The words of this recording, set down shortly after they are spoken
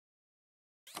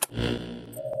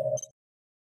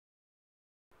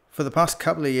For the past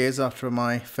couple of years after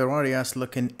my Ferrari-ass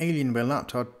looking Alienware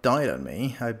laptop died on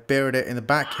me, I buried it in the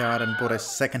backyard and bought a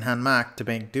second-hand Mac to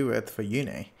make do with for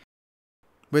uni.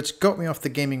 Which got me off the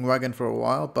gaming wagon for a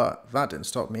while, but that didn't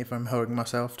stop me from holding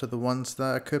myself to the ones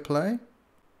that I could play.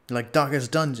 Like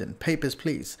Darkest Dungeon, Papers,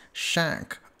 Please,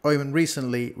 Shank, or even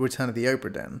recently Return of the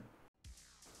Obra Dinn.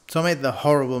 So I made the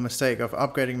horrible mistake of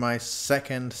upgrading my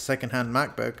second-hand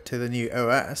MacBook to the new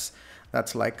OS.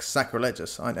 That's like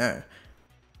sacrilegious, I know.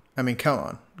 I mean, come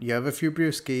on, you have a few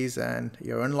brewskis and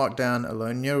you're in lockdown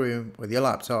alone in your room with your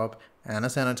laptop and a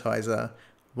sanitizer,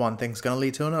 one thing's gonna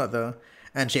lead to another,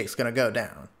 and shit's gonna go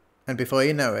down. And before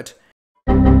you know it,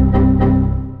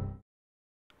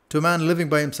 to a man living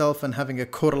by himself and having a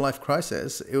quarter-life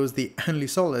crisis, it was the only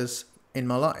solace in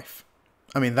my life.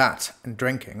 I mean that, and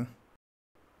drinking.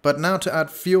 But now to add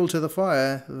fuel to the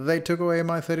fire, they took away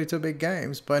my 32-bit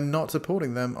games by not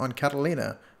supporting them on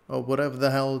Catalina, or whatever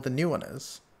the hell the new one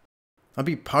is. I'd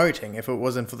be pirating if it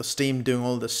wasn't for the Steam doing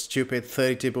all the stupid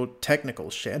 32-bit technical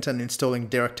shit and installing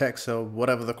DirectX or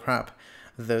whatever the crap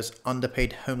those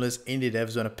underpaid homeless indie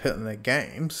devs want to put in their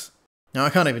games. Now I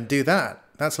can't even do that.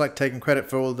 That's like taking credit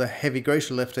for all the heavy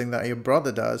grocery lifting that your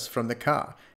brother does from the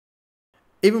car.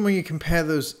 Even when you compare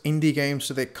those indie games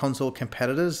to their console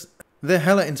competitors, they're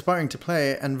hella inspiring to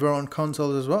play and were on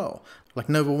consoles as well, like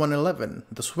Nova 111,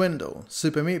 The Swindle,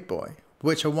 Super Meat Boy,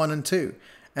 Witcher 1 and 2,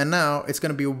 and now it's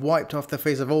going to be wiped off the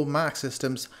face of all Mac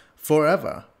systems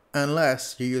forever,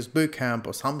 unless you use Boot Camp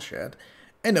or some shit.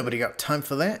 Ain't nobody got time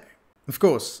for that. Of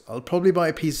course, I'll probably buy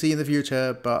a PC in the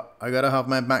future, but I gotta have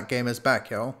my Mac gamers back,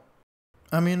 y'all.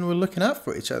 I mean, we're looking out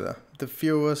for each other, the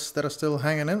few of us that are still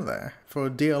hanging in there, for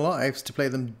dear lives to play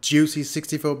them juicy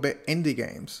 64-bit indie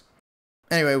games.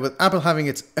 Anyway, with Apple having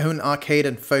its own arcade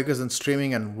and focus on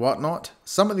streaming and whatnot,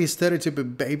 some of these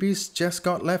 32-bit babies just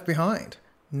got left behind.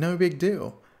 No big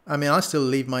deal. I mean, I still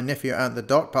leave my nephew out at the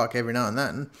dog park every now and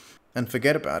then, and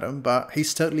forget about him, but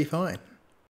he's totally fine.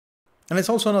 And it's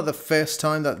also not the first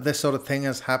time that this sort of thing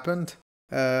has happened.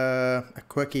 A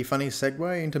quirky, funny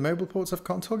segue into mobile ports of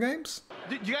console games.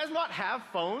 Do you guys not have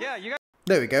phones? Yeah, you guys.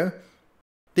 There we go.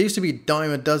 There used to be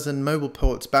dime a dozen mobile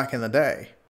ports back in the day,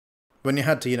 when you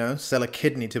had to, you know, sell a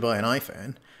kidney to buy an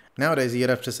iPhone. Nowadays you'd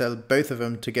have to sell both of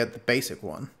them to get the basic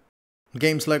one.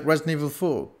 Games like Resident Evil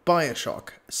 4,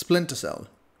 Bioshock, Splinter Cell,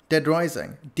 Dead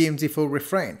Rising, DMZ4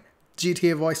 Refrain,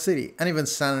 GTA Vice City, and even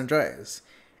San Andreas.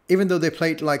 Even though they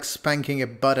played like spanking a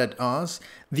butt at ours,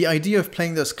 the idea of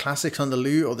playing those classics on the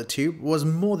loo or the tube was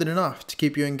more than enough to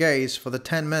keep you engaged for the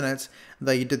 10 minutes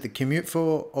that you did the commute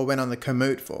for or went on the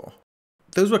commute for.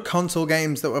 Those were console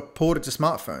games that were ported to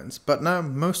smartphones, but now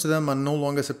most of them are no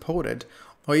longer supported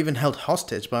or even held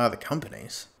hostage by other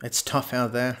companies. It's tough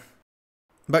out there.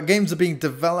 But games are being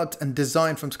developed and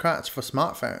designed from scratch for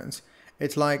smartphones.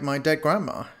 It's like my dead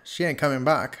grandma. She ain't coming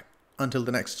back until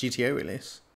the next GTA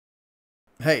release.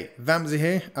 Hey, Vamsy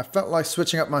here. I felt like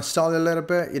switching up my style a little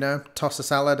bit, you know, toss a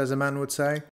salad as a man would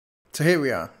say. So here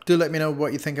we are. Do let me know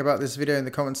what you think about this video in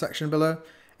the comment section below,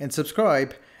 and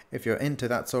subscribe if you're into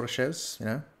that sort of shiz, you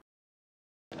know.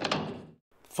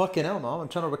 Fucking hell, Mom, I'm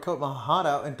trying to record my heart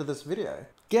out into this video.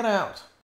 Get out!